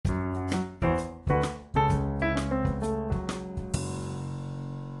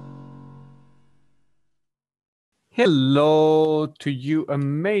Hello to you,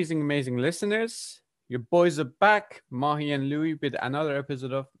 amazing listeners. Your boys are back, Mahi and Louis, with another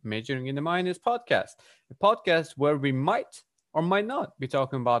episode of Majoring in the Minors podcast. A podcast where we might or might not be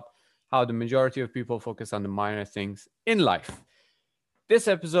talking about how the majority of people focus on the minor things in life. This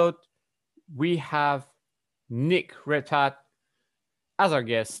episode, we have Nick Red Hat as our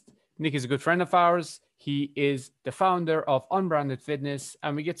guest. Nick is a good friend of ours. He is the founder of Unbranded Fitness,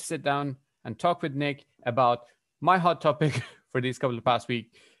 and we get to sit down and talk with Nick about my hot topic for these couple of past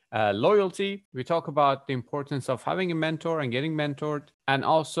week, loyalty. We talk about the importance of having a mentor and getting mentored, and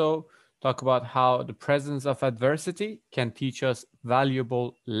also talk about how the presence of adversity can teach us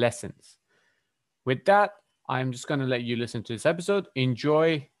valuable lessons. With that, I'm just going to let you listen to this episode.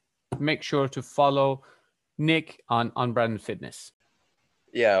 Enjoy. Make sure to follow Nick on Unbranded Fitness.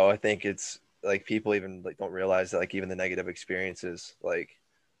 Yeah, well, I think it's like people even like don't realize that like even the negative experiences, like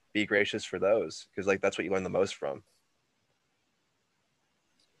be gracious for those because like that's what you learn the most from.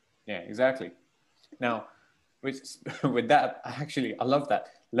 Yeah, exactly. Now, with that, I love that.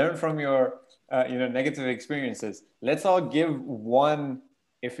 Learn from your negative experiences. Let's all give one,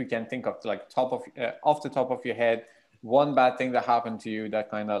 if we can think of like off the top of your head, one bad thing that happened to you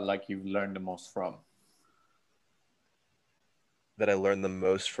that kind of like you've learned the most from. That I learned the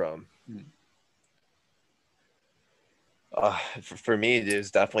most from. For me, it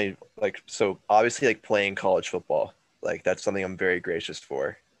is definitely like so obviously like playing college football. Like that's something I'm very gracious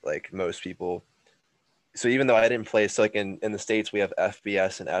for. Like most people. So even though I didn't play, so like in the States we have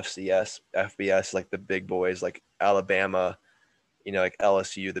FBS and FCS. FBS like the big boys like Alabama, like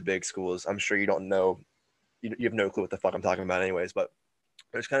LSU, the big schools. I'm sure you don't know, you have no clue what the fuck I'm talking about anyways, but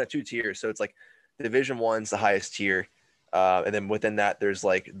there's kind of two tiers. So it's like Division One's the highest tier. And then within that, there's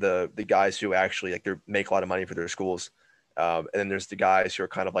like the guys who actually like they make a lot of money for their schools. And then there's the guys who are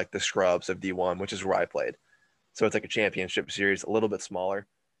kind of like the scrubs of D1, which is where I played. So it's like a championship series, a little bit smaller.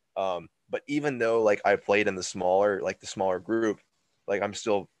 But even though like I played in the smaller group, like I'm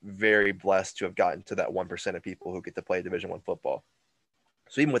still very blessed to have gotten to that 1% of people who get to play Division One football.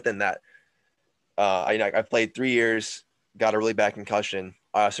 So even within that, I played 3 years, got a really bad concussion.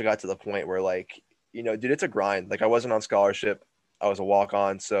 I also got to the point where like, dude, it's a grind. Like I wasn't on scholarship. I was a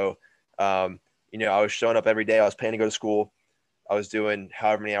walk-on. So, I was showing up every day. I was paying to go to school. I was doing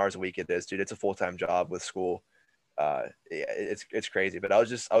however many hours a week it is, dude. It's a full-time job with school. It's crazy, but I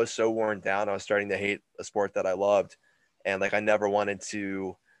was so worn down. I was starting to hate a sport that I loved. And like, I never wanted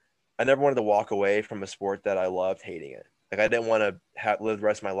to walk away from a sport that I loved hating it. Like I didn't want to live the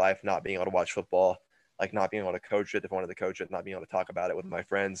rest of my life not being able to watch football, like not being able to coach it if I wanted to coach it, not being able to talk about it with my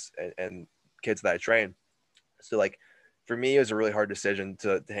friends and kids that I train. So like for me, it was a really hard decision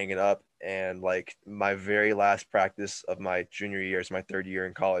to hang it up. And like my very last practice of my junior year, so my third year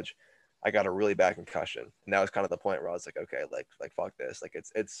in college, I got a really bad concussion. And that was kind of the point where I was like, okay, like fuck this. Like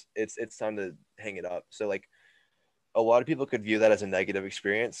it's time to hang it up. So like a lot of people could view that as a negative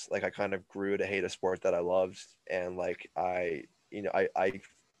experience. Like I kind of grew to hate a sport that I loved. And like, I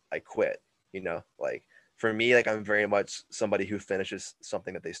quit, like for me, like I'm very much somebody who finishes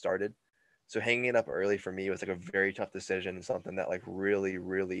something that they started. So hanging it up early for me was like a very tough decision and something that like really,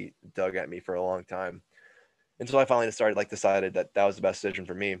 really dug at me for a long time until I finally decided that that was the best decision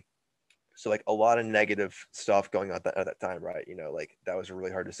for me. So like a lot of negative stuff going on at that time, right? Like that was a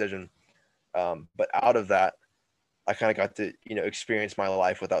really hard decision. But out of that, I kind of got to, experience my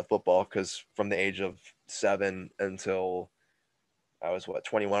life without football because from the age of 7 until I was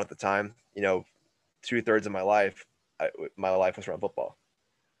 21 at the time, 2/3 of my life was around football.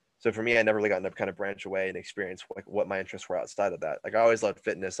 So for me, I never really gotten to kind of branch away and experience like what my interests were outside of that. Like I always loved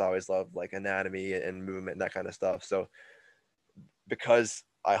fitness. I always loved like anatomy and movement and that kind of stuff. So because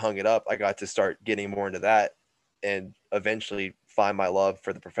I hung it up, I got to start getting more into that and eventually find my love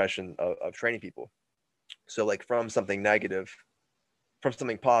for the profession of training people. So like from something positive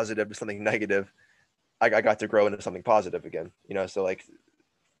to something negative, I got to grow into something positive again, So like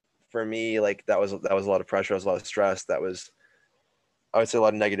for me, like that was a lot of pressure. That was a lot of stress. That was, I would say, a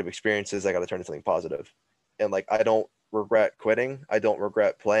lot of negative experiences. I got to turn into something positive. And like, I don't regret quitting. I don't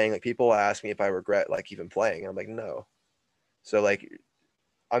regret playing. Like people ask me if I regret like even playing. I'm like, no. So like,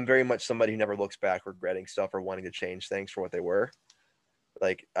 I'm very much somebody who never looks back regretting stuff or wanting to change things for what they were.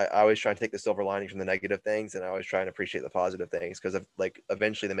 Like I always try and take the silver lining from the negative things, and I always try and appreciate the positive things because like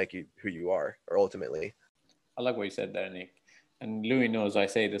eventually they make you who you are, or ultimately. I like what you said there, Nick. And Louis knows I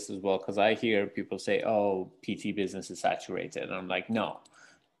say this as well because I hear people say, "Oh, PT business is saturated," and I'm like, "No,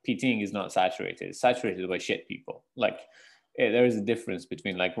 PTing is not saturated. It's saturated by shit people. Like, there is a difference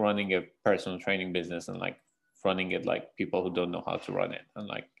between like running a personal training business and like running it like people who don't know how to run it. And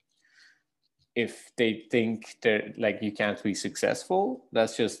like, if they think they're like you can't be successful,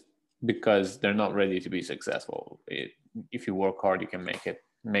 that's just because they're not ready to be successful. If you work hard, you can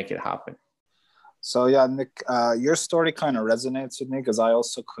make it happen. So yeah, Nick, your story kind of resonates with me because I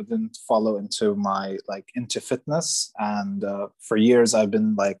also couldn't follow into fitness, and for years I've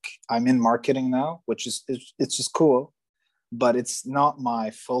been like, I'm in marketing now, which is it's just cool, but it's not my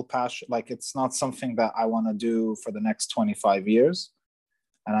full passion. Like it's not something that I want to do for the next 25 years.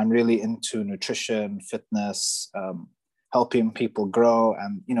 And I'm really into nutrition, fitness, helping people grow,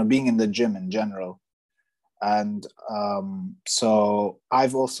 and being in the gym in general. And so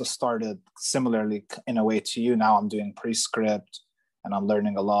I've also started similarly in a way to you. Now I'm doing Prescript and I'm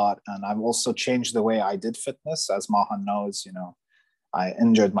learning a lot. And I've also changed the way I did fitness. As Mahan knows, I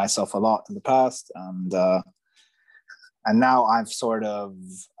injured myself a lot in the past. And now I've sort of,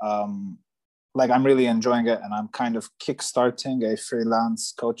 I'm really enjoying it, and I'm kind of kickstarting a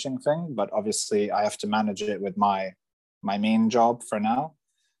freelance coaching thing, but obviously I have to manage it with my main job for now.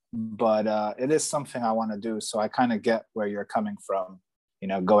 But it is something I want to do. So I kind of get where you're coming from,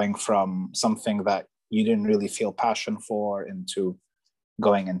 going from something that you didn't really feel passion for into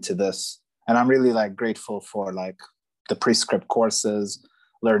going into this. And I'm really grateful for the Prescript courses,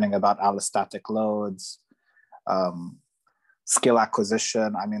 learning about allostatic loads, skill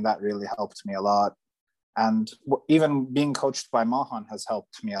acquisition. I mean, that really helped me a lot. And even being coached by Mahan has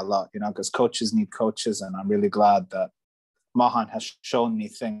helped me a lot, because coaches need coaches. And I'm really glad that Mahan has shown me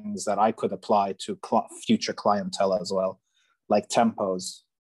things that I could apply to future clientele as well, like tempos.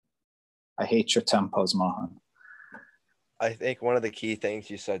 I hate your tempos, Mahan. I think one of the key things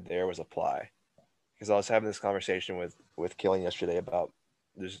you said there was apply, because I was having this conversation with Killian yesterday about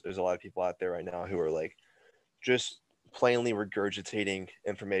there's a lot of people out there right now who are just plainly regurgitating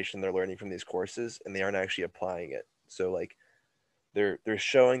information they're learning from these courses, and they aren't actually applying it. So they're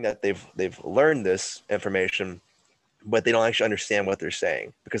showing that they've learned this information, but they don't actually understand what they're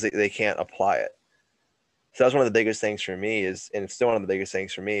saying because they can't apply it. So that's one of the biggest things for me and it's still one of the biggest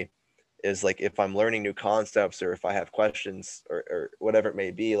things for me is if I'm learning new concepts or if I have questions or whatever it may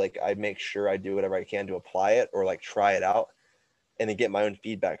be, I make sure I do whatever I can to apply it or try it out and then get my own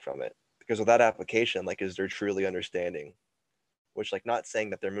feedback from it. Because with that application, is there truly understanding, which not saying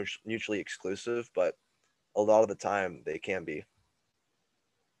that they're mutually exclusive, but a lot of the time they can be.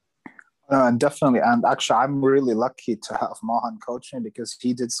 And definitely. And actually, I'm really lucky to have Mahan coach me because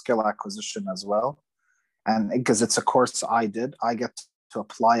he did skill acquisition as well. And because it's a course I did, I get to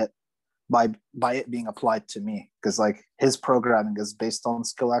apply it by it being applied to me because his programming is based on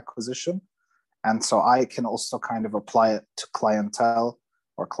skill acquisition. And so I can also kind of apply it to clientele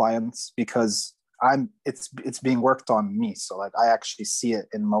or clients because it's being worked on me. So I actually see it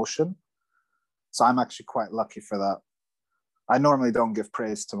in motion. So I'm actually quite lucky for that. I normally don't give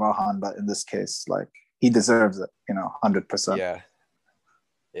praise to Mahan, but in this case, he deserves it, 100%.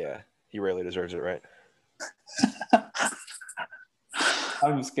 Yeah. He really deserves it, right?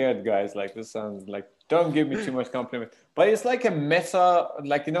 I'm scared, guys. This sounds don't give me too much compliment. But it's a meta,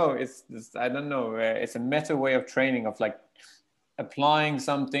 it's I don't know. It's a meta way of training of applying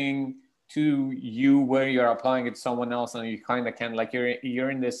something to you where you're applying it to someone else, and you kind of can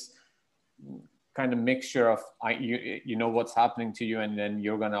you're in this kind of mixture of you know what's happening to you, and then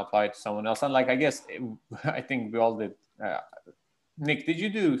you're gonna apply it to someone else. And I guess I think we all did. Nick, did you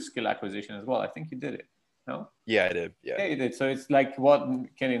do skill acquisition as well? I think you did it. No? Yeah, I did. Yeah, you did. So it's what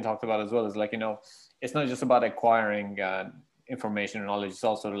Kenyon talked about as well. Is it's not just about acquiring information and knowledge. It's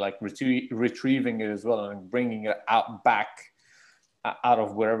also retrieving it as well and bringing it back out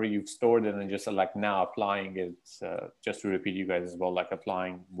of wherever you've stored it and just now applying it. Just to repeat, you guys as well,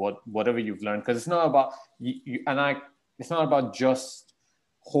 applying whatever you've learned, because it's not about it's not about just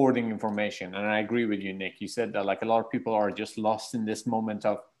hoarding information. And I agree with you, Nick. You said that a lot of people are just lost in this moment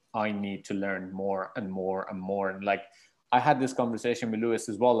of I need to learn more and more and more. And I had this conversation with Lewis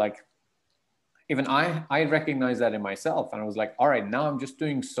as well. Even I recognize that in myself. And I was all right, now I'm just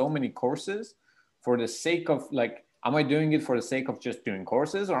doing so many courses for the sake of am I doing it for the sake of just doing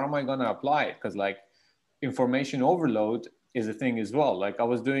courses, or am I going to apply it? Because information overload is a thing as well. I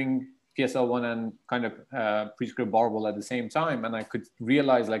was doing PSL1 and kind of Prescript barbell at the same time. And I could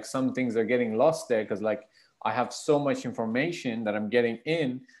realize some things are getting lost there because I have so much information that I'm getting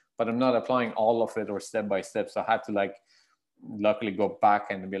in, but I'm not applying all of it or step by step. So I had to luckily go back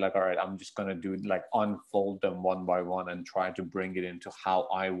and be all right, I'm just going to do unfold them one by one and try to bring it into how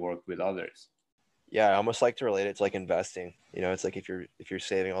I work with others. Yeah, I almost like to relate it to investing. It's if you're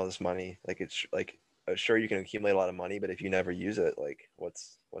saving all this money, it's sure you can accumulate a lot of money, but if you never use it,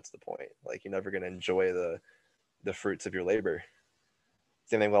 what's the point? You're never going to enjoy the fruits of your labor.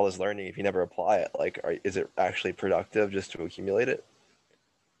 same thing well as learning. If you never apply it, like, is it actually productive just to accumulate it?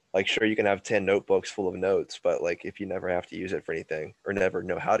 Like, sure, you can have 10 notebooks full of notes, but like, if you never have to use it for anything or never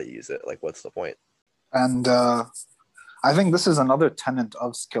know how to use it, like, what's the point? And I think this is another tenet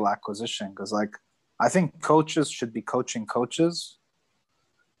of skill acquisition, because like I think coaches should be coaching coaches.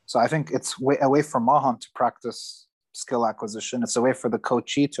 So I think it's a way for Mahan to practice skill acquisition. It's a way for the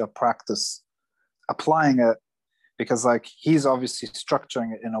coachee to practice applying it, because like he's obviously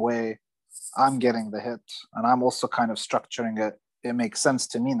structuring it in a way. I'm getting the hit, and I'm also kind of structuring it. It makes sense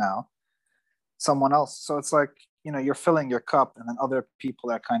to me now. Someone else. So it's like, you're filling your cup, and then other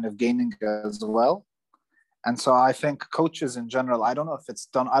people are kind of gaining as well. And so I think coaches in general, I don't know if it's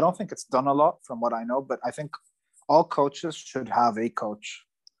done. I don't think it's done a lot from what I know, but I think all coaches should have a coach,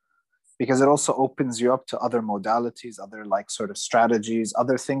 because it also opens you up to other modalities, other like sort of strategies,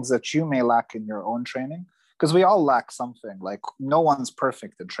 other things that you may lack in your own training. Because we all lack something. Like no one's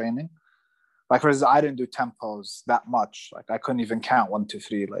perfect in training. Like for example, I didn't do tempos that much. Like I couldn't even count 1, 2,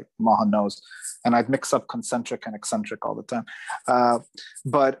 3, like Mahan knows. And I'd mix up concentric and eccentric all the time.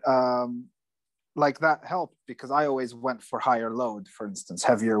 But like that helped, because I always went for higher load, for instance,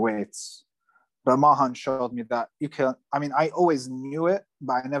 heavier weights. But Mahan showed me that you can, I always knew it,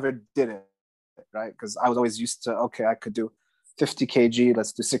 but I never did it, right? Because I was always used to, okay, I could do 50 kg,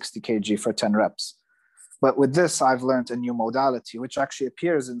 let's do 60 kg for 10 reps. But with this, I've learned a new modality, which actually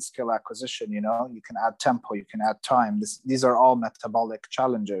appears in skill acquisition. You can add tempo, you can add time. These are all metabolic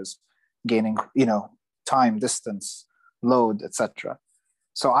challenges, gaining, time, distance, load, etc.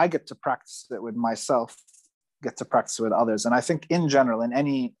 So I get to practice it with myself, get to practice it with others. And I think in general, in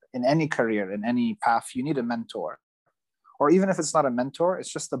any career, in any path, you need a mentor. Or even if it's not a mentor,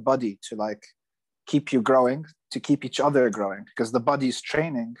 it's just a buddy to like keep you growing, to keep each other growing, because the buddy's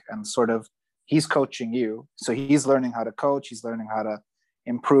training and sort of he's coaching you. So he's learning how to coach, he's learning how to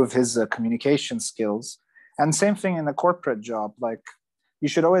improve his communication skills. And same thing in a corporate job. Like you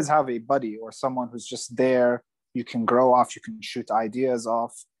should always have a buddy or someone who's just there. You can grow off, you can shoot ideas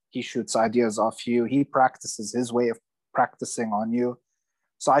off. He shoots ideas off you. He practices his way of practicing on you.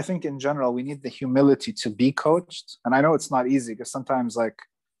 So I think in general, we need the humility to be coached. And I know it's not easy, because sometimes like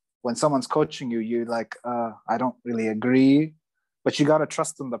when someone's coaching you, you like, I don't really agree, but you got to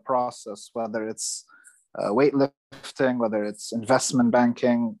trust in the process, whether it's weightlifting, whether it's investment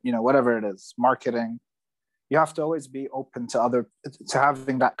banking, whatever it is, marketing. You have to always be open to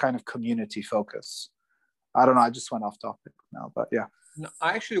having that kind of community focus. I don't know. I just went off topic now, but yeah. No,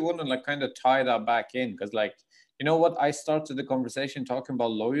 I actually want to like kind of tie that back in, because like, you know what? I started the conversation talking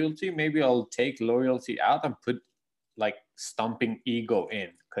about loyalty. Maybe I'll take loyalty out and put like stumping ego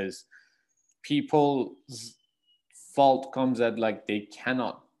in, because people's fault comes at like they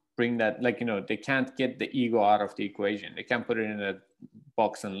cannot bring that, like, they can't get the ego out of the equation. They can't put it in a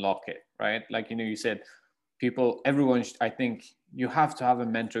box and lock it, right? Like, you said everyone, I think you have to have a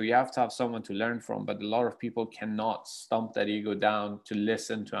mentor, you have to have someone to learn from, but a lot of people cannot stomp that ego down to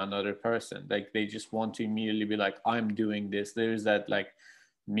listen to another person. Like they just want to immediately be like, I'm doing this. There's that like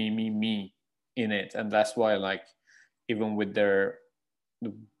me in it. And that's why like, even with their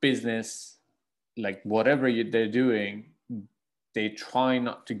business, like whatever they're doing, they try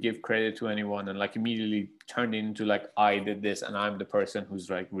not to give credit to anyone and like immediately turn it into like, I did this and I'm the person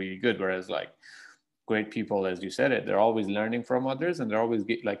who's like really good. Whereas like great people, as you said it, they're always learning from others, and they're always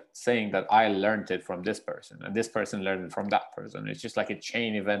like saying that I learned it from this person and this person learned it from that person. It's just like a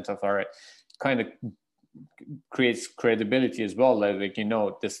chain event of our kind of creates credibility as well. Like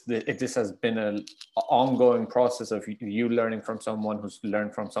this has been an ongoing process of you learning from someone who's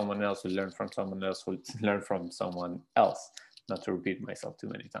learned from someone else, who learned from someone else, who learned from someone else. Not to repeat myself too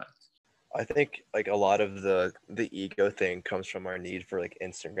many times. I think like a lot of the ego thing comes from our need for like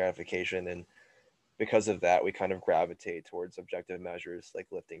instant gratification, and because of that we kind of gravitate towards objective measures like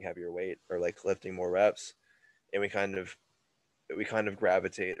lifting heavier weight or like lifting more reps, and we kind of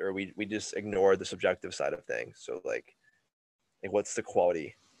gravitate, or we just ignore the subjective side of things. So like what's the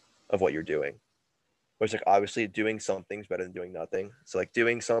quality of what you're doing, which like obviously doing something's better than doing nothing. So like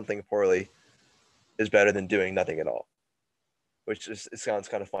doing something poorly is better than doing nothing at all, which is, it sounds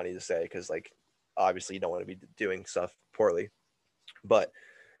kind of funny to say because like obviously you don't want to be doing stuff poorly, but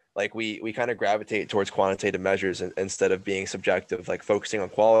like we kind of gravitate towards quantitative measures instead of being subjective, like focusing on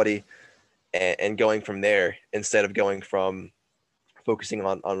quality and going from there, instead of going from focusing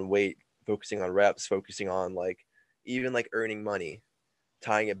on weight, focusing on reps, focusing on like even like earning money,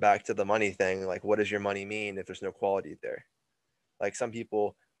 tying it back to the money thing. Like what does your money mean if there's no quality there? Like some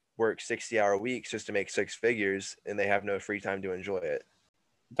people work 60-hour weeks just to make 6 figures and they have no free time to enjoy it.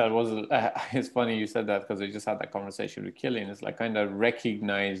 that was it's funny you said that, because I just had that conversation with Killian. It's like kind of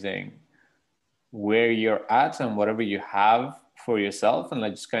recognizing where you're at and whatever you have for yourself, and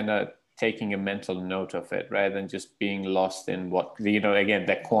like just kind of taking a mental note of it rather than just being lost in what, again,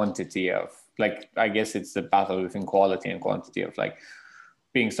 that quantity of, like, I guess it's the battle between quality and quantity of like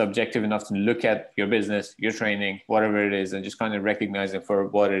being subjective enough to look at your business, your training, whatever it is, and just kind of recognizing for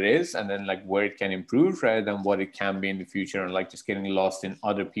what it is, and then like where it can improve rather than what it can be in the future, and like just getting lost in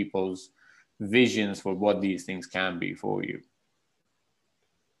other people's visions for what these things can be for you.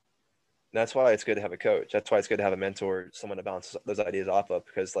 That's why it's good to have a coach. That's why it's good to have a mentor, someone to bounce those ideas off of,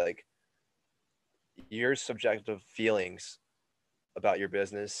 because like your subjective feelings about your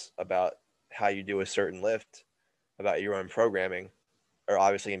business, about how you do a certain lift, about your own programming are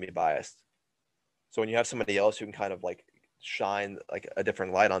obviously gonna be biased. So when you have somebody else who can kind of like shine like a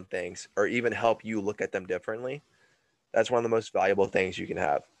different light on things, or even help you look at them differently, that's one of the most valuable things you can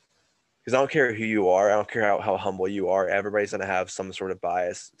have. Because I don't care who you are, I don't care how humble you are, everybody's gonna have some sort of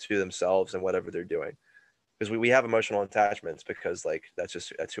bias to themselves and whatever they're doing. Because we have emotional attachments, because like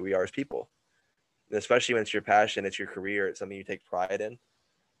that's who we are as people. And especially when it's your passion, it's your career, it's something you take pride in.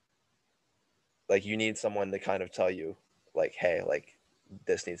 Like you need someone to kind of tell you, like, hey, like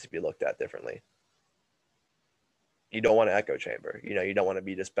this needs to be looked at differently. You don't want an echo chamber. You don't want to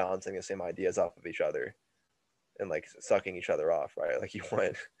be just bouncing the same ideas off of each other and like sucking each other off, right? Like you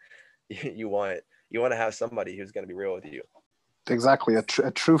want to have somebody who's going to be real with you. Exactly.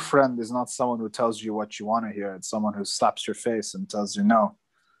 A true friend is not someone who tells you what you want to hear. It's someone who slaps your face and tells you, no,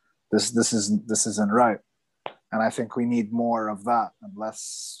 this isn't right. And I think we need more of that and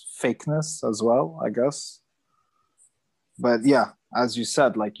less fakeness as well, I guess. But yeah, as you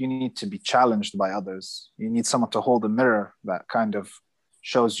said, like you need to be challenged by others. You need someone to hold a mirror that kind of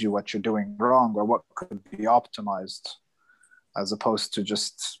shows you what you're doing wrong or what could be optimized, as opposed to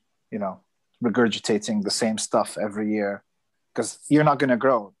just, regurgitating the same stuff every year, because you're not going to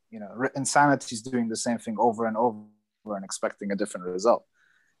grow. Insanity is doing the same thing over and over and expecting a different result.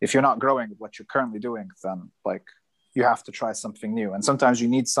 If you're not growing with what you're currently doing, then like you have to try something new. And sometimes you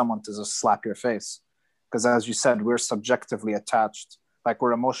need someone to just slap your face. Because as you said, we're subjectively attached, like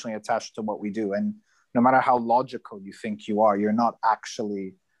we're emotionally attached to what we do. And no matter how logical you think you are, you're not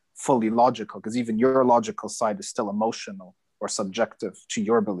actually fully logical, because even your logical side is still emotional or subjective to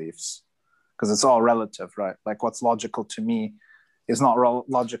your beliefs, because it's all relative, right? Like what's logical to me is not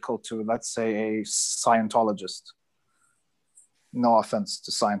logical to, let's say, a Scientologist. No offense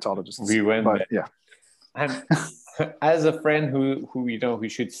to Scientologists. We went but there. Yeah. And as a friend who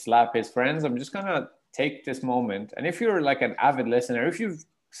should slap his friends, I'm just gonna take this moment. And if you're like an avid listener, if you've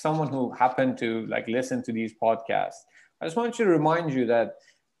someone who happened to like listen to these podcasts, I just want you to remind you that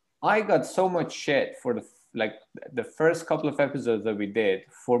I got so much shit for the first couple of episodes that we did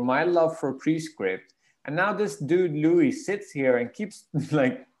for my love for Prescript. And now this dude, Louis, sits here and keeps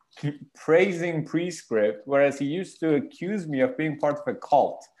like praising Prescript, whereas he used to accuse me of being part of a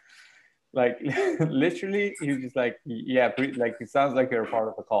cult. Like literally, he's just like, yeah, like it sounds like you're a part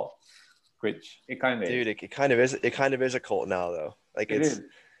of a cult, which it kind of Dude, is. it kind of is. It kind of is a cult now, though. Like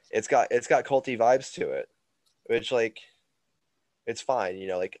it's got culty vibes to it, which like it's fine.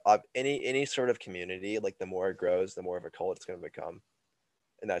 Like any sort of community, like the more it grows, the more of a cult it's going to become,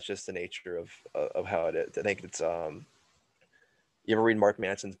 and that's just the nature of how it is. I think it's You ever read Mark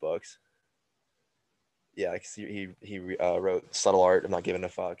Manson's books? Yeah, he wrote Subtle Art, I'm Not Giving a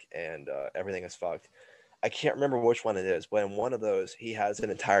Fuck, and Everything is Fucked. I can't remember which one it is, but in one of those, he has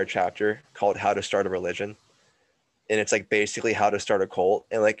an entire chapter called How to Start a Religion. And it's like basically how to start a cult.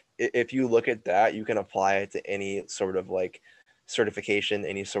 And like, if you look at that, you can apply it to any sort of like certification,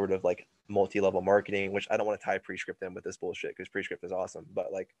 any sort of like multi-level marketing, which I don't want to tie Prescript in with this bullshit because Prescript is awesome.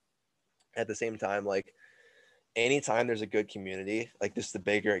 But like at the same time, like anytime there's a good community, like just the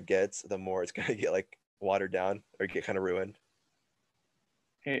bigger it gets, the more it's going to get like watered down or get kind of ruined.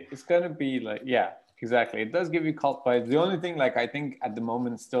 It's going to be like, yeah, exactly. It does give you cult vibes. The only thing, like, I think at the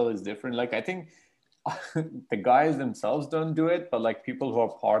moment still is different. Like, I think the guys themselves don't do it, but like people who are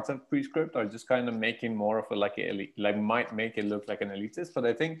part of Prescript are just kind of making more of a like elite, like might make it look like an elitist. But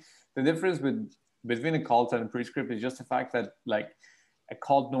I think the difference between a cult and a Prescript is just the fact that like a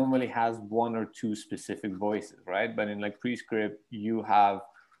cult normally has one or two specific voices, right? But in like Prescript, you have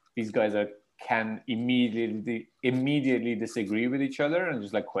these guys that can immediately disagree with each other and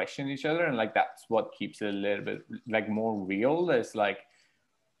just like question each other, and like that's what keeps it a little bit like more real. It's like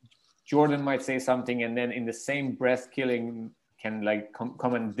Jordan might say something, and then in the same breath, Killian can like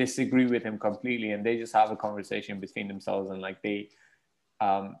come and disagree with him completely, and they just have a conversation between themselves, and like they're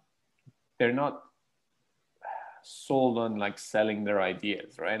not. sold on like selling their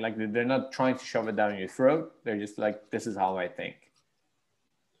ideas, right? Like they're not trying to shove it down your throat. They're just like, this is how I think.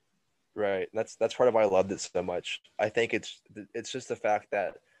 Right. That's part of why I loved it so much. I think it's just the fact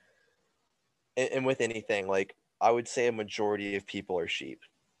that, and with anything, like I would say a majority of people are sheep.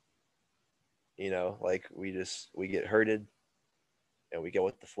 Like we get herded, and we go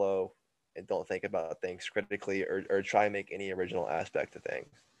with the flow, and don't think about things critically or try and make any original aspect of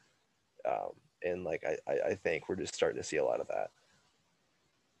things. And like I think we're just starting to see a lot of that.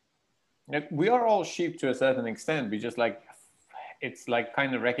 Like, we are all sheep to a certain extent. We just like, it's like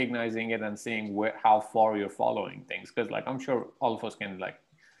kind of recognizing it and seeing how far you're following things. Because like I'm sure all of us can like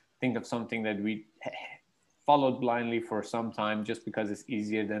think of something that we followed blindly for some time just because it's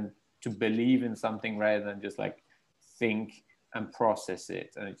easier than to believe in something rather than just like think and process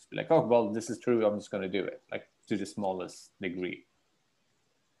it. And it's like, oh, well, this is true. I'm just going to do it, like to the smallest degree.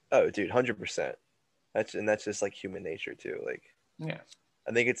 Oh, dude, 100%. That's just like human nature too. Like, yeah,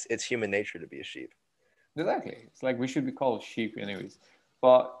 I think it's human nature to be a sheep. Exactly. It's like we should be called sheep anyways.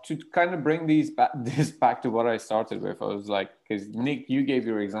 But to kind of bring this back to what I started with, I was like, because Nick, you gave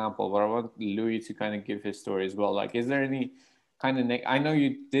your example, but I want Louis to kind of give his story as well. Like, is there any kind of, I know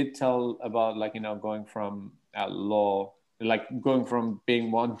you did tell about like, going from law, like going from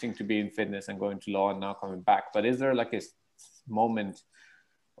wanting to be in fitness and going to law and now coming back. But is there like a moment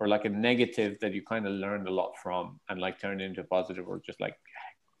or like a negative that you kind of learned a lot from and like turned into positive or just like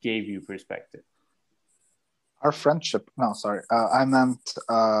gave you perspective? Our friendship. No, sorry. I meant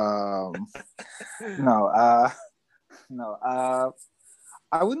no.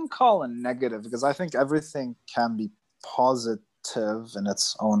 I wouldn't call it negative because I think everything can be positive in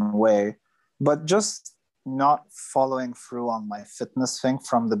its own way, but just not following through on my fitness thing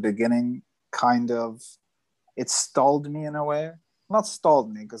from the beginning kind of it stalled me in a way. Not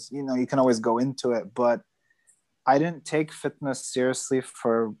stalled me because you can always go into it, but I didn't take fitness seriously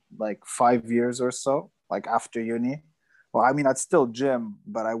for like 5 years or so. Like after uni. Well, I mean, I'd still gym,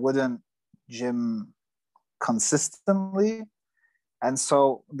 but I wouldn't gym consistently. And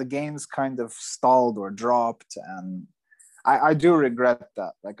so the gains kind of stalled or dropped. And I do regret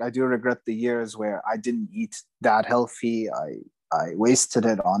that. Like I do regret the years where I didn't eat that healthy. I wasted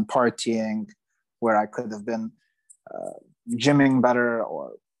it on partying where I could have been gymming better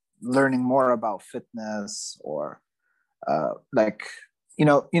or learning more about fitness or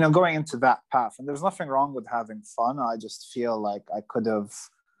going into that path. And there's nothing wrong with having fun. I just feel like I could have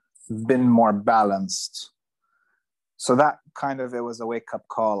been more balanced. So that kind of, it was a wake-up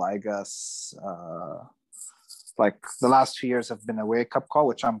call, I guess. Like the last few years have been a wake-up call,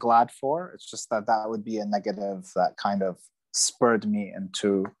 which I'm glad for. It's just that would be a negative that kind of spurred me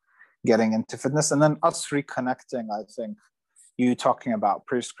into getting into fitness. And then us reconnecting, I think, you talking about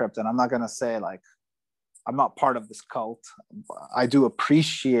Prescript, and I'm not going to say like, I'm not part of this cult. I do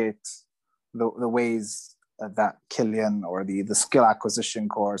appreciate the ways that Killian or the skill acquisition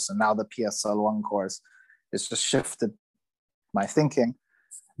course and now the PSL1 course, it's just shifted my thinking.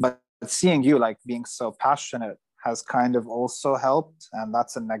 But seeing you like being so passionate has kind of also helped. And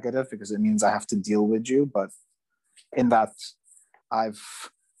that's a negative because it means I have to deal with you. But in that, I've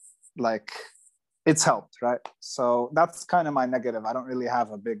like, it's helped, right? So that's kind of my negative. I don't really have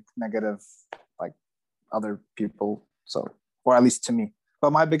a big negative like other people, so, or at least to me.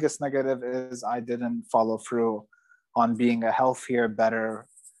 But my biggest negative is I didn't follow through on being a healthier, better,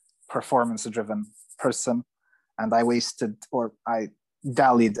 performance-driven person, and I wasted or I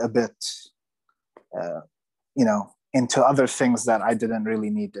dallied a bit, into other things that I didn't really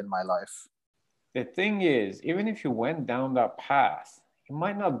need in my life. The thing is, even if you went down that path, it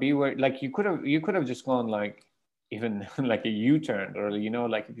might not be where like you could have just gone like even like a U-turn or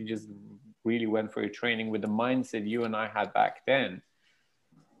like if you just really went for your training with the mindset you and I had back then.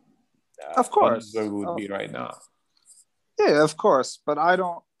 Of course, where we would be right now. Yeah, of course, but I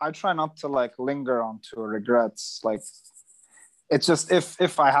try not to like linger onto regrets. Like it's just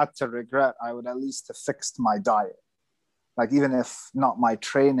if I had to regret, I would at least have fixed my diet. Like even if not my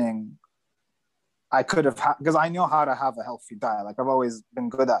training, I could have because I know how to have a healthy diet. Like I've always been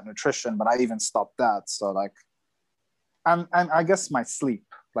good at nutrition, but I even stopped that. So like, and I guess my sleep.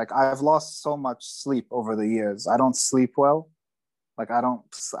 Like I've lost so much sleep over the years. I don't sleep well. Like I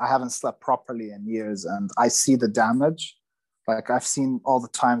haven't slept properly in years, and I see the damage. Like I've seen all the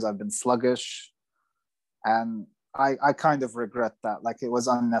times I've been sluggish, and I kind of regret that. Like it was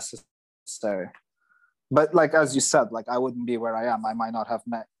unnecessary. But like as you said, like I wouldn't be where I am. I might not have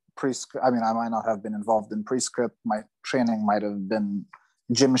met Prescript. I mean, I might not have been involved in Prescript. My training might have been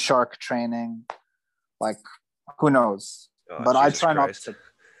Gymshark training. Like who knows? Oh, but Jesus I try Christ. not to.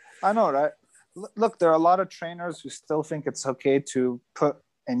 I know, right? look, there are a lot of trainers who still think it's okay to put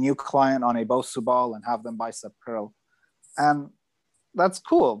a new client on a Bosu ball and have them bicep curl, and that's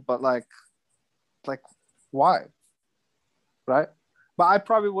cool. But like, why, right? But I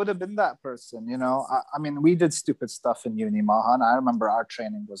probably would have been that person, you know. I mean, we did stupid stuff in uni, Mahan. I remember our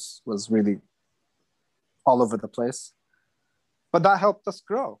training was really all over the place, but that helped us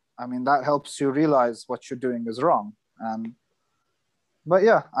grow. I mean, that helps you realize what you're doing is wrong. And but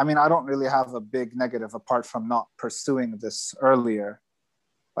yeah, I mean, I don't really have a big negative apart from not pursuing this earlier.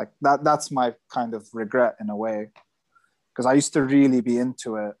 Like that's my kind of regret in a way, because I used to really be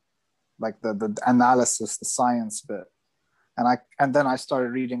into it, like the analysis, the science bit. And then I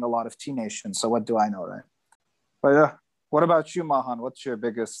started reading a lot of T Nation. So what do I know, right? But yeah, what about you, Mahan? What's your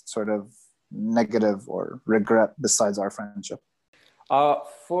biggest sort of negative or regret besides our friendship?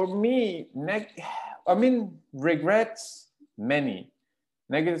 For me, I mean, regrets, many.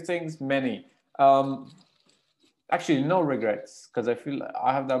 Negative things, many. Actually, no regrets, because I feel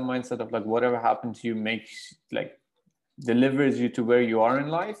I have that mindset of like whatever happened to you makes like delivers you to where you are in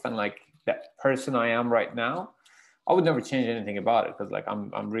life, and like that person I am right now, I would never change anything about it, because like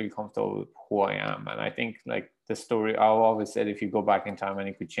I'm really comfortable with who I am. And I think like the story I always said, if you go back in time and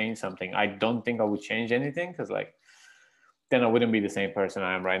you could change something, I don't think I would change anything, because like then I wouldn't be the same person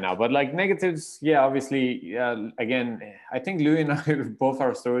I am right now. But like negatives, yeah, obviously, again, I think Louis and I, both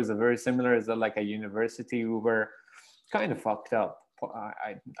our stories are very similar. Is that like a university, we were kind of fucked up.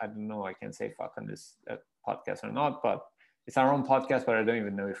 I don't know, I can say fuck on this podcast or not, but it's our own podcast, but I don't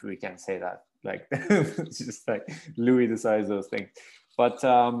even know if we can say that. Like, it's just like Louis decides those things. But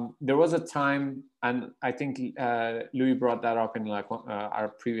there was a time, and I think Louis brought that up in like our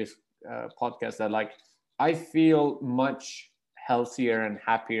previous podcast, that like, I feel much healthier and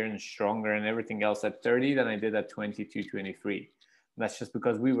happier and stronger and everything else at 30 than I did at 22, 23. That's just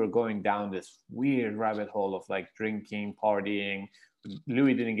because we were going down this weird rabbit hole of like drinking, partying.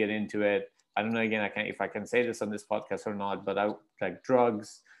 Louis didn't get into it. I don't know, again, if I can say this on this podcast or not, but I like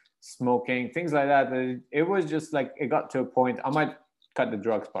drugs, smoking, things like that. It was just like, it got to a point, I might cut the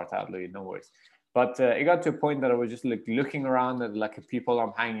drugs part out, Louis, no worries. But it got to a point that I was just like looking around at like the people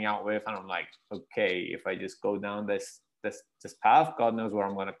I'm hanging out with, and I'm like, okay, if I just go down this path, God knows where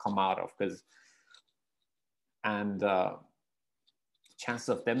I'm going to come out of. Chances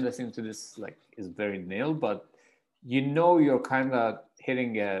of them listening to this like is very nil, but you know you're kind of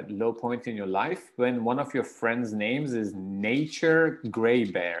hitting a low point in your life when one of your friends' names is Nature Gray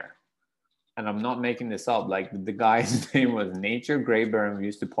Bear. And I'm not making this up. Like the guy's name was Nature Gray Bear, and we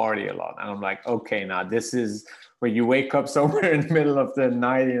used to party a lot. And I'm like, okay, now this is where you wake up somewhere in the middle of the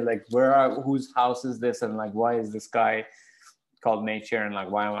night and you're like, whose house is this? And like, why is this guy called Nature? And like,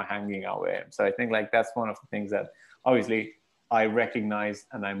 why am I hanging out with him? So I think like that's one of the things that obviously I recognized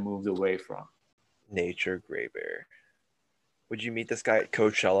and I moved away from. Nature Gray Bear. Would you meet this guy at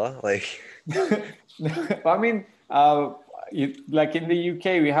Coachella? Like, I mean, like in the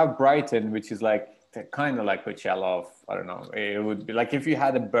UK, we have Brighton, which is like kind of like Coachella of, I don't know, it would be like if you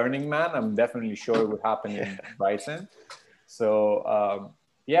had a Burning Man, I'm definitely sure it would happen in Brighton. So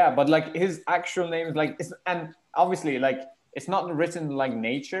yeah, but like his actual name is like, and obviously like it's not written like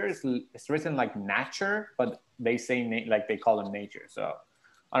Nature, it's written like Nature, but they say like they call him Nature. So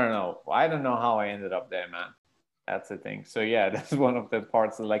I don't know how I ended up there, man. That's the thing. So yeah, that's one of the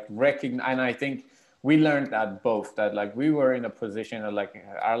parts of like recognize, and I think we learned that both, that like we were in a position that like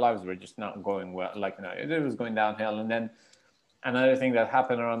our lives were just not going well, like, you know, it was going downhill. And then another thing that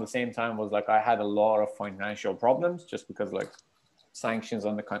happened around the same time was like I had a lot of financial problems, just because like sanctions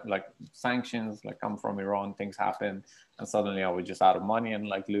come from Iran, things happen, and suddenly I was just out of money. And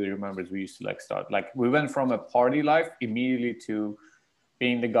like Louis remembers, we used to like start, like we went from a party life immediately to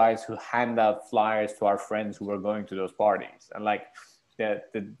being the guys who hand out flyers to our friends who were going to those parties. And like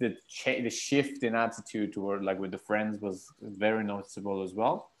the shift in attitude toward like with the friends was very noticeable as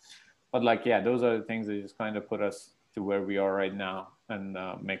well. But like, yeah, those are the things that just kind of put us to where we are right now, and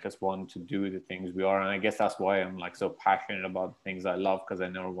make us want to do the things we are. And I guess that's why I'm like so passionate about the things I love, because I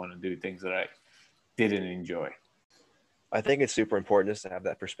never want to do things that I didn't enjoy. I think it's super important just to have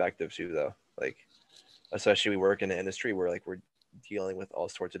that perspective too, though. Like, especially we work in an industry where like we're dealing with all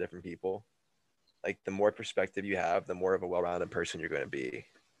sorts of different people. Like the more perspective you have, the more of a well-rounded person you're going to be.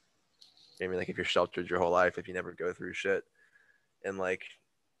 I mean, like if you're sheltered your whole life, if you never go through shit, and like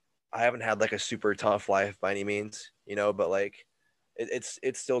I haven't had like a super tough life by any means, you know, but like it's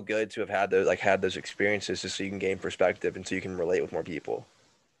still good to have had those experiences, just so you can gain perspective and so you can relate with more people.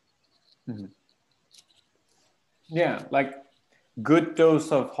 Mm-hmm. Yeah, like good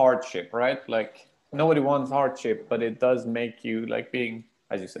dose of hardship, right? Like nobody wants hardship, but it does make you like being,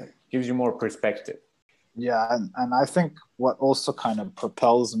 as you said, gives you more perspective. Yeah, and I think what also kind of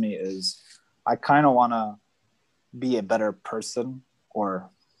propels me is I kind of want to be a better person, or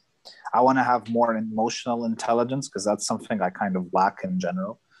I want to have more emotional intelligence, because that's something I kind of lack in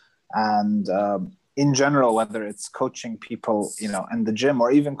general. And in general, whether it's coaching people, in the gym,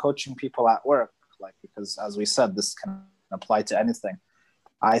 or even coaching people at work, like, because as we said, this can apply to anything.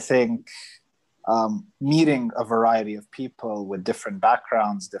 I think meeting a variety of people with different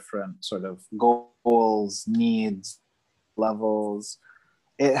backgrounds, different sort of goals, needs, levels,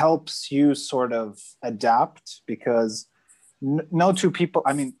 it helps you sort of adapt, because no two people,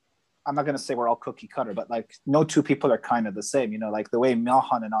 I mean, I'm not going to say we're all cookie cutter, but like no two people are kind of the same, like the way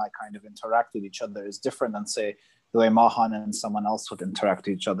Mahan and I kind of interact with each other is different than, say, the way Mahan and someone else would interact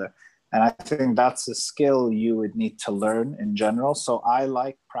with each other. And I think that's a skill you would need to learn in general. So I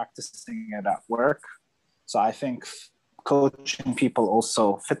like practicing it at work. So I think coaching people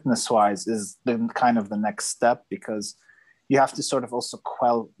also fitness wise is the kind of the next step, because you have to sort of also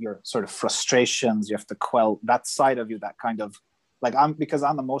quell your sort of frustrations. You have to quell that side of you, that kind of like, because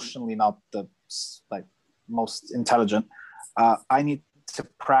I'm emotionally not the like most intelligent. I need to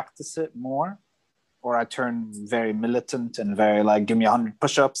practice it more, or I turn very militant and very like, give me 100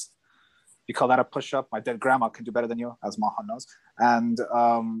 push-ups. You call that a push-up? My dead grandma can do better than you, as Mahan knows. And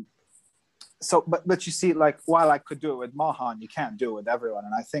so, but you see, like, while I could do it with Mahan, you can't do it with everyone.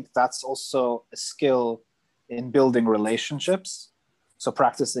 And I think that's also a skill in building relationships. So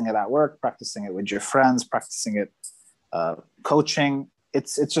practicing it at work, practicing it with your friends, practicing it coaching,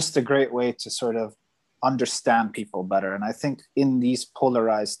 it's just a great way to sort of understand people better. And I think in these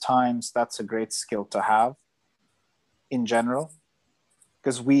polarized times, that's a great skill to have in general,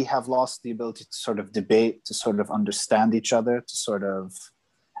 because we have lost the ability to sort of debate, to sort of understand each other, to sort of,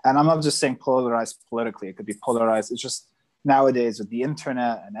 and I'm not just saying polarized politically, it could be polarized. It's just nowadays with the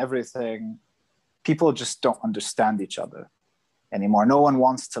internet and everything, people just don't understand each other anymore. No one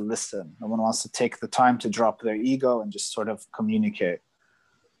wants to listen. No one wants to take the time to drop their ego and just sort of communicate.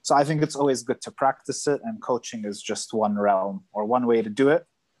 So I think it's always good to practice it, and coaching is just one realm or one way to do it.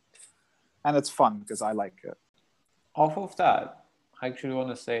 And it's fun because I like it. Off of that, I actually want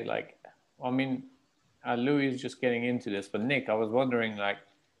to say, like, I mean, Louis is just getting into this, but Nick, I was wondering, like,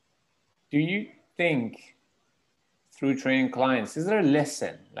 do you think through training clients, is there a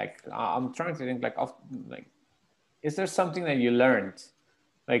lesson? Like, I'm trying to think, like, is there something that you learned?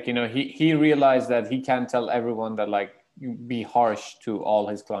 Like, he realized that he can't tell everyone that, like, you be harsh to all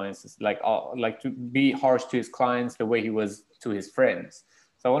his clients, like to be harsh to his clients the way he was to his friends.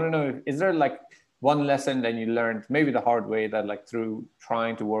 So I want to know, is there like one lesson that you learned, maybe the hard way, that like through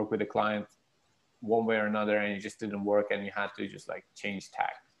trying to work with a client one way or another and it just didn't work and you had to just like change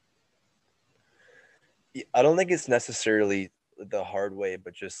tack? I don't think it's necessarily the hard way,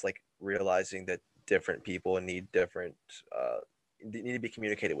 but just like realizing that different people need need to be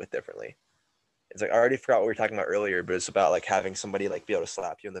communicated with differently. It's like, I already forgot what we were talking about earlier, but it's about like having somebody like be able to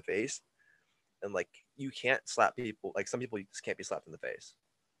slap you in the face. And like, you can't slap people. Like, some people just can't be slapped in the face,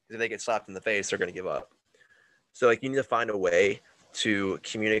 because if they get slapped in the face, they're going to give up. So like, you need to find a way to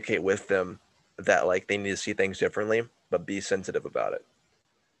communicate with them that like they need to see things differently, but be sensitive about it.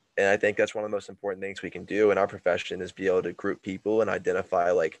 And I think that's one of the most important things we can do in our profession, is be able to group people and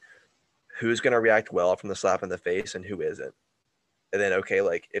identify like who's going to react well from the slap in the face and who isn't. And then, okay,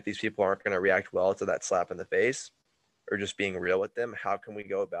 like if these people aren't going to react well to that slap in the face, or just being real with them, how can we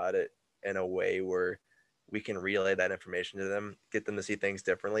go about it in a way where we can relay that information to them, get them to see things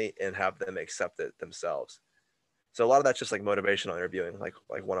differently, and have them accept it themselves. So a lot of that's just like motivational interviewing, like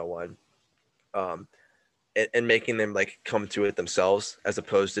 101, and making them like come to it themselves, as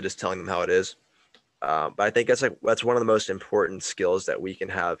opposed to just telling them how it is. But I think that's one of the most important skills that we can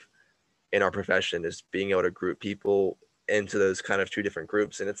have in our profession, is being able to group people into those kind of two different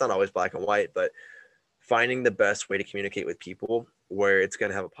groups. And it's not always black and white, but finding the best way to communicate with people where it's going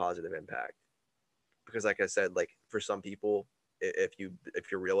to have a positive impact. Because like I said, like for some people, if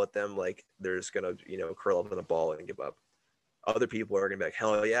you're real with them, like they're just going to, curl up in a ball and give up. Other people are going to be like,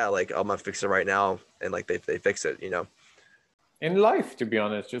 hell yeah, like I'm going to fix it right now. And like they fix it, In life, to be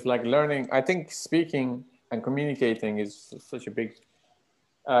honest, just like learning, I think speaking and communicating is such a big,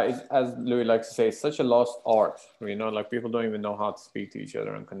 as Louis likes to say, it's such a lost art. Like people don't even know how to speak to each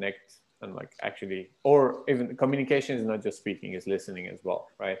other and connect, and like actually, or even communication is not just speaking, it's listening as well,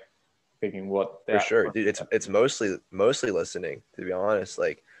 right? Picking what for sure, dude. It's mostly listening, to be honest.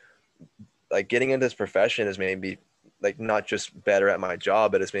 Like getting into this profession has made me like not just better at my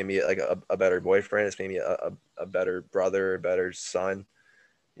job, but it's made me like a better boyfriend. It's made me a better brother, a better son.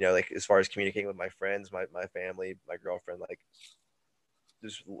 Like as far as communicating with my friends, my family, my girlfriend, like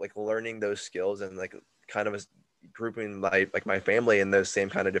just like learning those skills and like kind of grouping my family in those same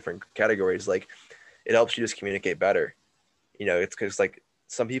kind of different categories, like it helps you just communicate better. You know, it's because like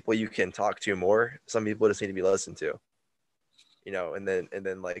some people you can talk to more, some people just need to be listened to. You know, and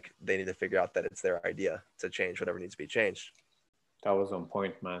then like they need to figure out that it's their idea to change whatever needs to be changed. That was on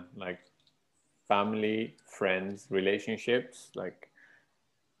point, man. Like family, friends, relationships. Like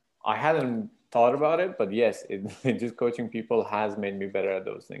I hadn't thought about it, but yes, just coaching people has made me better at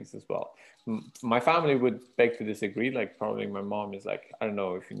those things as well. My family would beg to disagree. Like probably my mom is like, I don't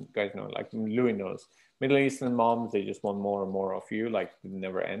know if you guys know, like Louis knows, Middle Eastern moms, they just want more and more of you. Like it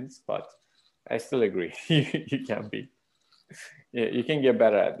never ends. But I still agree. You can be. Yeah, you can get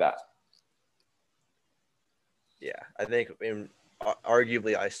better at that. Yeah, I think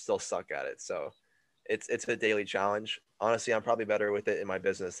arguably I still suck at it. So it's a daily challenge. Honestly, I'm probably better with it in my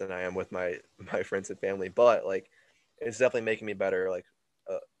business than I am with my friends and family. But like, it's definitely making me better, like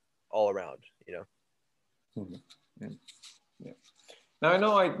all around. You know. Mm-hmm. Yeah. Now I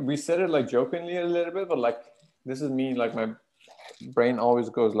know we said it like jokingly a little bit, but like this is me. Like my brain always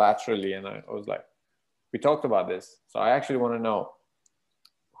goes laterally, and I was like, we talked about this, so I actually want to know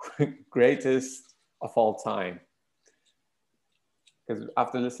greatest of all time. Because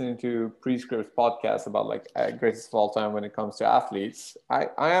after listening to Prescript's podcast about like greatest of all time when it comes to athletes, I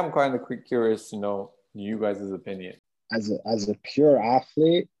am kind of curious to know you guys' opinion. As a pure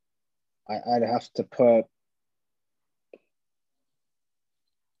athlete, I'd have to put.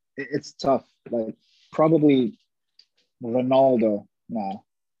 It's tough. Like probably Ronaldo now.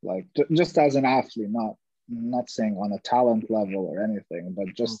 Like just as an athlete, not saying on a talent level or anything,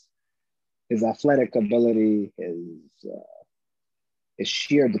 but just his athletic ability, his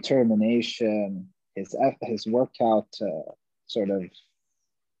sheer determination, his workout, sort of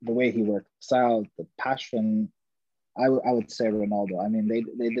the way he works out, the passion. I would say Ronaldo. I mean,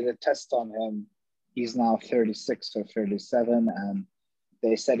 they did a test on him. He's now 36 or 37, and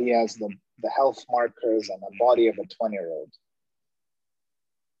they said he has the health markers and the body of a 20-year-old.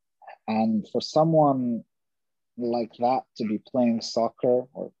 And for someone like that to be playing soccer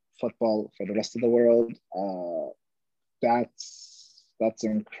or football for the rest of the world, that's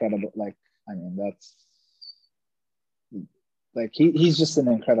incredible. Like, I mean, that's like he's just an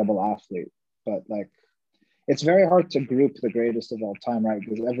incredible athlete. But like, it's very hard to group the greatest of all time, right?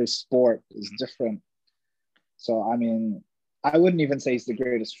 Because every sport is different. So I mean, I wouldn't even say he's the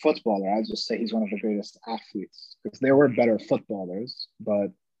greatest footballer. I'd just say he's one of the greatest athletes because there were better footballers.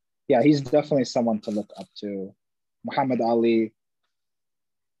 But yeah, he's definitely someone to look up to. Muhammad Ali,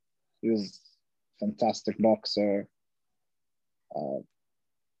 he was a fantastic boxer.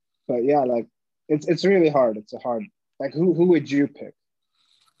 But yeah, like it's really hard. It's a hard. Like who would you pick?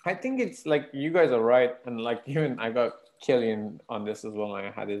 I think it's like you guys are right, and like even I got Killian on this as well. And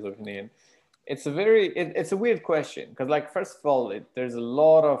I had his opinion. It's a weird question because like first of all, there's a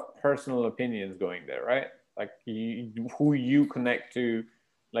lot of personal opinions going there, right? Like who you connect to,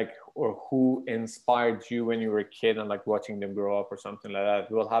 like or who inspired you when you were a kid and like watching them grow up or something like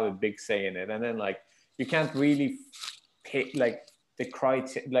that will have a big say in it. And then like you can't really pick like the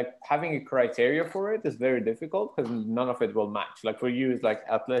criteria, like having a criteria for it is very difficult because none of it will match. Like for you, it's like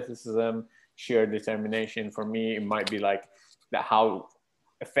athleticism, sheer determination. For me, it might be like how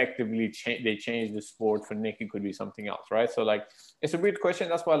effectively they change the sport. For Nick, it could be something else, right? So like it's a weird question.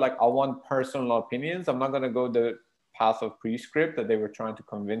 That's why like I want personal opinions. I'm not gonna go the path of Prescript that they were trying to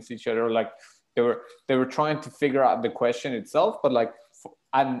convince each other. Like they were trying to figure out the question itself, but like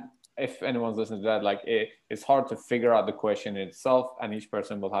and if anyone's listening to that, like it's hard to figure out the question itself, and each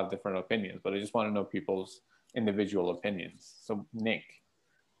person will have different opinions. But I just want to know people's individual opinions. So Nick,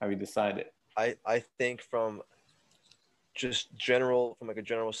 have you decided? I think from just from like a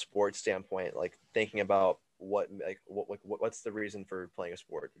general sports standpoint, like thinking about what's the reason for playing a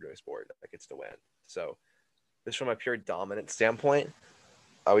sport or doing a sport, like it's to win. So just from a pure dominant standpoint,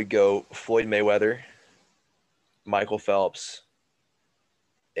 I would go Floyd Mayweather, Michael Phelps,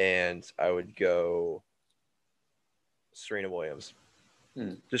 and I would go Serena Williams.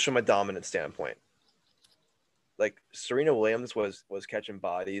 Just from a dominant standpoint. Like Serena Williams was catching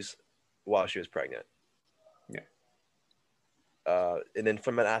bodies while she was pregnant. Yeah. And then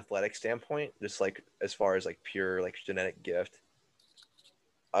from an athletic standpoint, just like as far as like pure like genetic gift,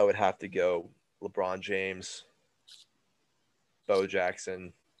 I would have to go LeBron James, Bo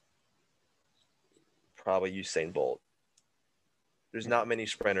Jackson, probably Usain Bolt. There's not many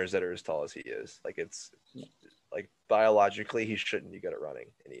sprinters that are as tall as he is. Like it's like biologically he shouldn't be good at running,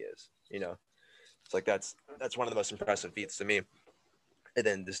 and he is. You know, it's like that's one of the most impressive feats to me. And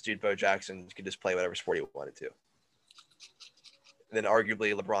then this dude Bo Jackson could just play whatever sport he wanted to. then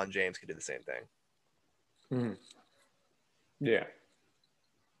arguably LeBron James could do the same thing. Mhm. Yeah.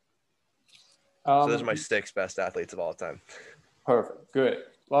 So those are my 6 best athletes of all time. Perfect. Good.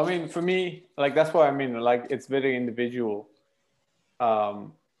 Well, I mean, for me, like, that's what I mean. Like, it's very individual.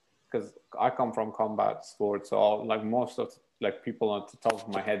 Because I come from combat sports, so like most of like people on the top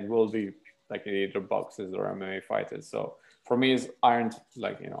of my head will be like either boxers or MMA fighters. So for me, it's Iron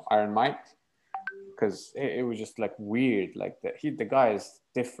Mike, because it was just like weird. Like the guy is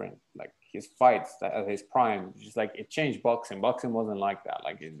different. Like his fights at his prime, just like it changed boxing. Boxing wasn't like that.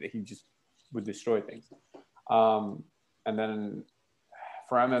 Like he just would destroy things. And then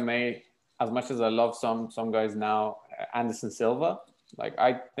for MMA, as much as I love some guys now, Anderson Silva, like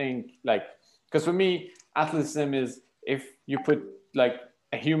I think like, because for me, athleticism is if you put like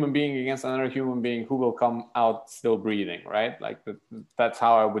a human being against another human being who will come out still breathing, right? Like that's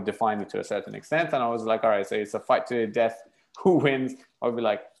how I would define it to a certain extent. And I was like, all right, so it's a fight to the death. Who wins? I would be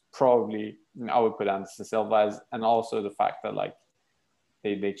like, probably I would put Anderson Silva as, and also the fact that like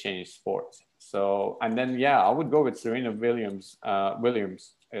they changed sports. So, and then, yeah, I would go with Serena Williams.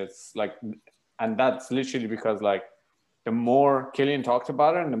 It's like, and that's literally because like the more Killian talked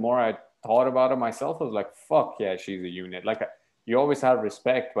about her and the more I thought about her myself, I was like, fuck yeah, she's a unit. Like you always have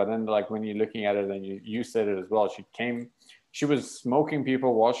respect, but then like when you're looking at her, then you said it as well. She was smoking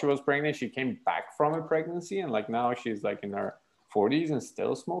people while she was pregnant. She came back from a pregnancy and like now she's like in her 40s and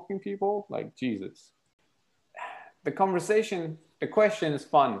still smoking people. Like, Jesus. The question is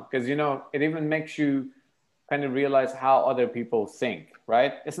fun because, you know, it even makes you kind of realize how other people think,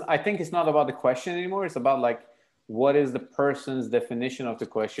 right? I think it's not about the question anymore. It's about like, what is the person's definition of the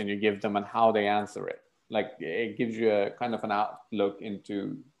question you give them and how they answer it. Like it gives you a kind of an outlook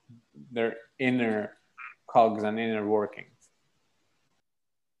into their inner cogs and inner workings.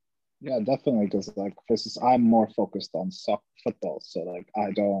 Yeah, definitely. Because like, for instance, I'm more focused on football, so like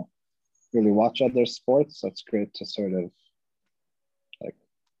I don't really watch other sports. So it's great to sort of like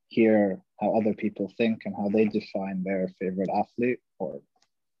hear how other people think and how they define their favorite athlete, or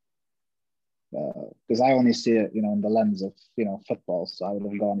because I only see it, you know, in the lens of, you know, football. So I would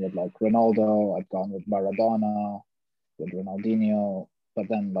have gone with like Ronaldo, I've gone with Maradona, with Ronaldinho, but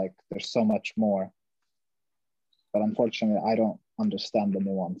then like there's so much more. But unfortunately, I don't understand the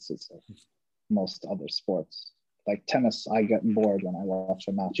nuances of most other sports. Like tennis, I get bored when I watch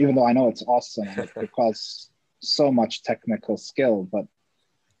a match, even though I know it's awesome and it requires so much technical skill. But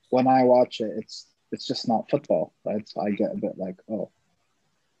when I watch it, it's just not football, right? So I get a bit like, oh,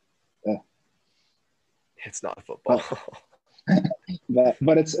 yeah. It's not football.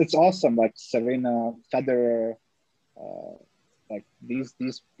 But it's awesome. Like Serena, Federer, like these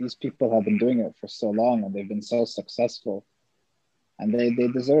people have been doing it for so long and they've been so successful, and they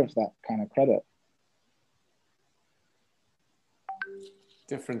deserve that kind of credit.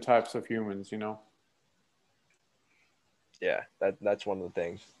 Different types of humans, you know. Yeah, that's one of the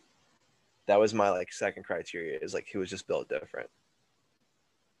things. That was my like second criteria, is like he was just built different.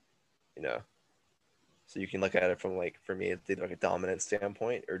 You know. So you can look at it from like, for me, it's either like a dominant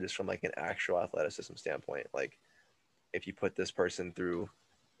standpoint or just from like an actual athleticism standpoint. Like if you put this person through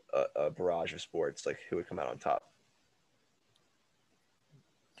a barrage of sports, like who would come out on top?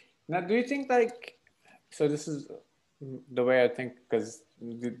 Now, do you think like, so this is the way I think, because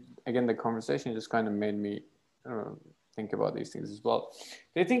again, the conversation just kind of made me think about these things as well.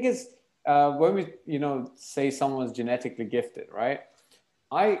 Do you think it's when we, you know, say someone's genetically gifted, right?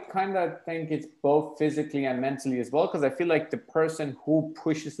 I kind of think it's both physically and mentally as well, because I feel like the person who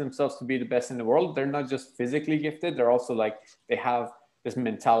pushes themselves to be the best in the world, they're not just physically gifted, they're also like, they have this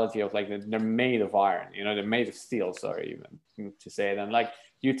mentality of like, they're made of iron, you know, they're made of steel, sorry, even to say it. And like,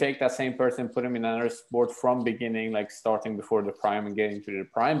 you take that same person, put them in another sport from beginning, like starting before the prime and getting to the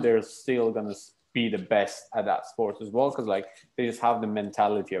prime, they're still going to be the best at that sport as well, because like, they just have the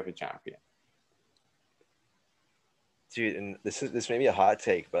mentality of a champion. Dude, and this may be a hot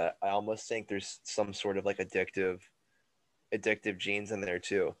take, but I almost think there's some sort of like addictive genes in there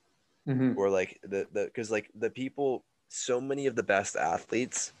too. Mm-hmm. Or like because like the people, so many of the best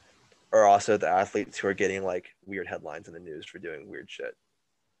athletes are also the athletes who are getting like weird headlines in the news for doing weird shit.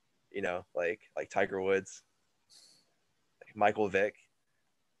 You know, like Tiger Woods, like Michael Vick.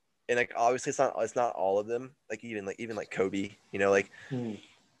 And like obviously it's not all of them, like even like Kobe, you know, like Mm-hmm.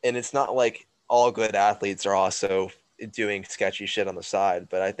 And it's not like all good athletes are also doing sketchy shit on the side,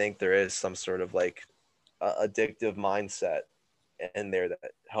 but I think there is some sort of like addictive mindset in there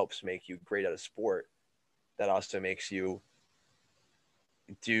that helps make you great at a sport, that also makes you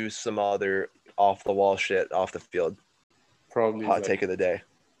do some other off the wall shit off the field. Probably Hot like, take of the day.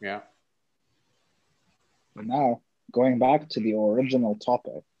 yeah. But now going back to the original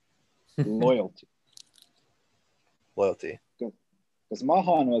topic, loyalty. Loyalty. Because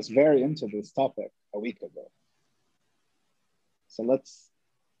Mahan was very into this topic a week ago. So let's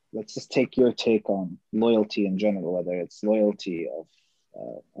just take your take on loyalty in general, whether it's loyalty of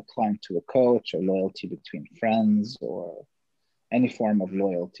a client to a coach, or loyalty between friends, or any form of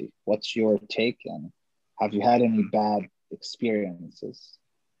loyalty. What's your take, and have you had any bad experiences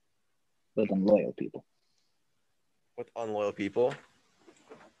with unloyal people? With unloyal people?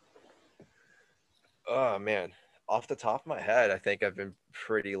 Oh man, off the top of my head, I think I've been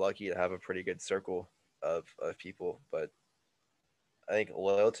pretty lucky to have a pretty good circle of people. But I think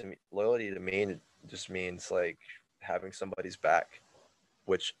loyalty to me just means like having somebody's back,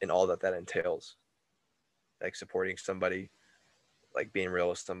 which in all that entails, like supporting somebody, like being real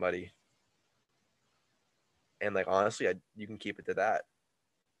with somebody, and like honestly, you can keep it to that.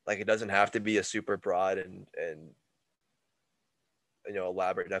 Like it doesn't have to be a super broad and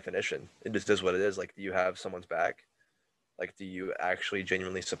elaborate definition. It just is what it is. Like, do you have someone's back? Like, do you actually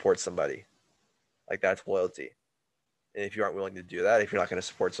genuinely support somebody? Like, that's loyalty. And if you aren't willing to do that, if you're not going to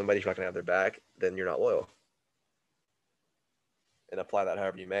support somebody, if you're not going to have their back, then you're not loyal. And apply that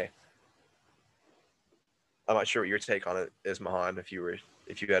however you may. I'm not sure what your take on it is, Mahan, if you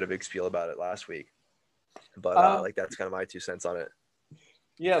had a big spiel about it last week. But like that's kind of my 2 cents on it.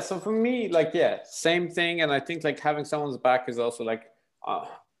 Yeah, so for me, like, yeah, same thing. And I think like having someone's back is also like,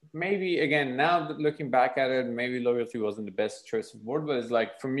 maybe again, now that looking back at it, maybe loyalty wasn't the best choice of word, but it's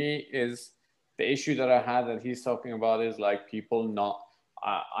like, for me, is the issue that I had that he's talking about is like people not,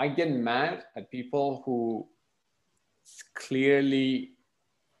 I get mad at people who clearly,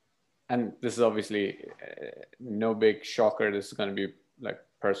 and this is obviously no big shocker, this is going to be like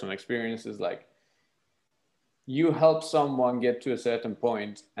personal experiences, like, you help someone get to a certain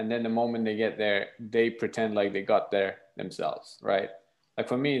point, and then the moment they get there, they pretend like they got there themselves, right? Like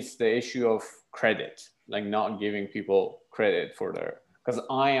for me, it's the issue of credit, like not giving people credit for their, because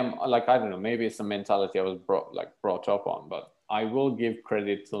I am like, I don't know, maybe it's a mentality I was brought up on, but I will give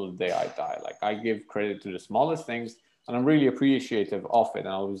credit till the day I die. Like I give credit to the smallest things, and I'm really appreciative of it. And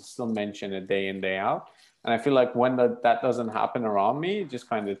I will still mention it day in, day out. And I feel like when that doesn't happen around me, it just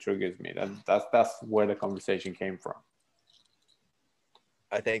kind of triggers me. That's where the conversation came from.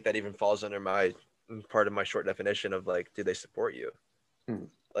 I think that even falls under my part of my short definition of like, do they support you?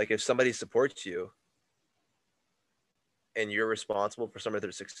 Like if somebody supports you and you're responsible for some of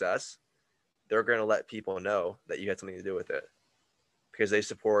their success, they're going to let people know that you had something to do with it because they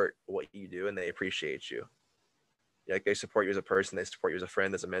support what you do and they appreciate you. Like they support you as a person, they support you as a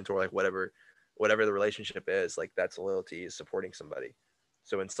friend, as a mentor, like whatever the relationship is, like that's loyalty, is supporting somebody.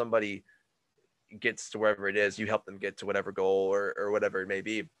 So when somebody gets to wherever it is, you help them get to whatever goal or whatever it may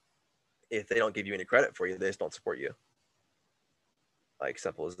be. If they don't give you any credit for you, they just don't support you. Like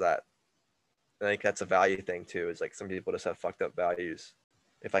simple as that. And I think that's a value thing too, is like some people just have fucked up values,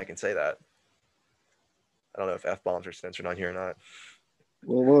 if I can say that. I don't know if F-bombs are censored on here or not.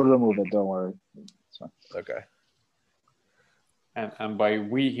 We'll remove it, don't worry. Okay. And by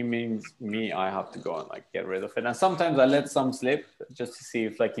we, he means me. I have to go and like get rid of it. And sometimes I let some slip just to see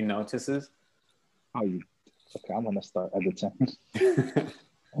if like he notices. Okay, I'm gonna start editing.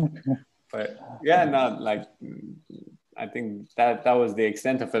 But yeah, no, like I think that was the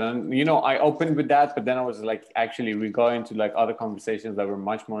extent of it. And I opened with that, but then I was like, actually, we got into like other conversations that were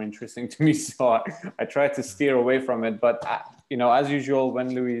much more interesting to me. So I tried to steer away from it. But as usual,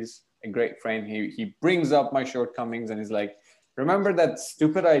 when Louis is a great friend, he brings up my shortcomings and he's like, remember that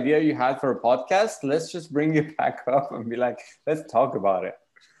stupid idea you had for a podcast? Let's just bring it back up and be like, let's talk about it.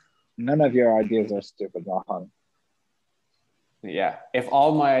 None of your ideas are stupid, Mahan. Yeah, if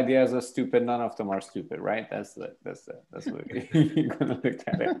all my ideas are stupid, none of them are stupid, right? That's what you're gonna look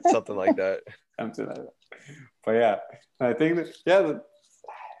at it. Something like that. Something like that. But yeah, I think that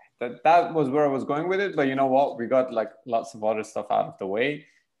was where I was going with it. But you know what? We got like lots of other stuff out of the way.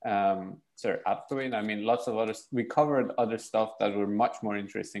 Lots of other. We covered other stuff that were much more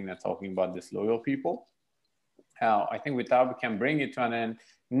interesting than talking about disloyal people. I think with that we can bring it to an end.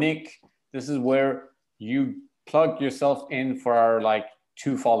 Nick, this is where you plug yourself in for our like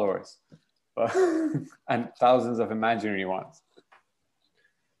 2 followers and thousands of imaginary ones.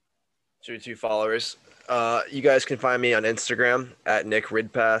 2 followers. You guys can find me on Instagram at Nick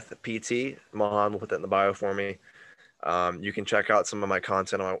Ridpath PT. Mahan will put that in the bio for me. You can check out some of my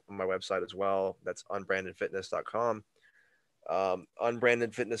content on my website as well. That's unbrandedfitness.com.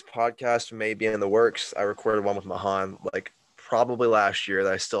 Unbranded Fitness podcast may be in the works. I recorded one with Mahan like probably last year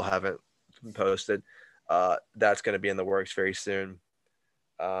that I still haven't posted. That's going to be in the works very soon.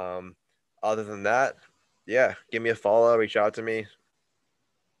 Other than that, yeah, give me a follow, reach out to me.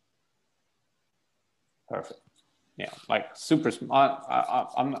 Perfect. Yeah, like super smart.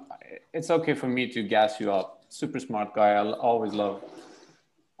 It's okay for me to gas you up. Super smart guy. I always love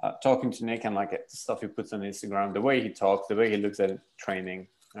talking to Nick, and like the stuff he puts on Instagram, the way he talks, the way he looks at training.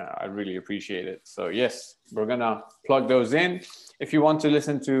 I really appreciate it. So yes, we're gonna plug those in. If you want to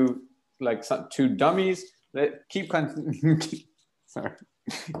listen to like two dummies, keep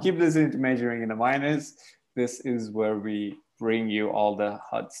listening to Majoring in the Minors. This is where we bring you all the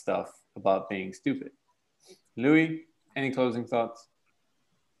hot stuff about being stupid. Louis, any closing thoughts?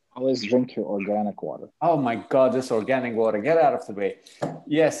 Always drink your organic water. Oh my God, this organic water. Get out of the way.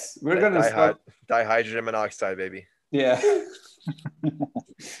 Yes, we're going to start. Dihydrogen monoxide, baby. Yeah. All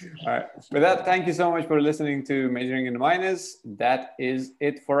right. With that, thank you so much for listening to Majoring in the Minors. That is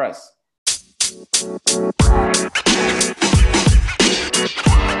it for us.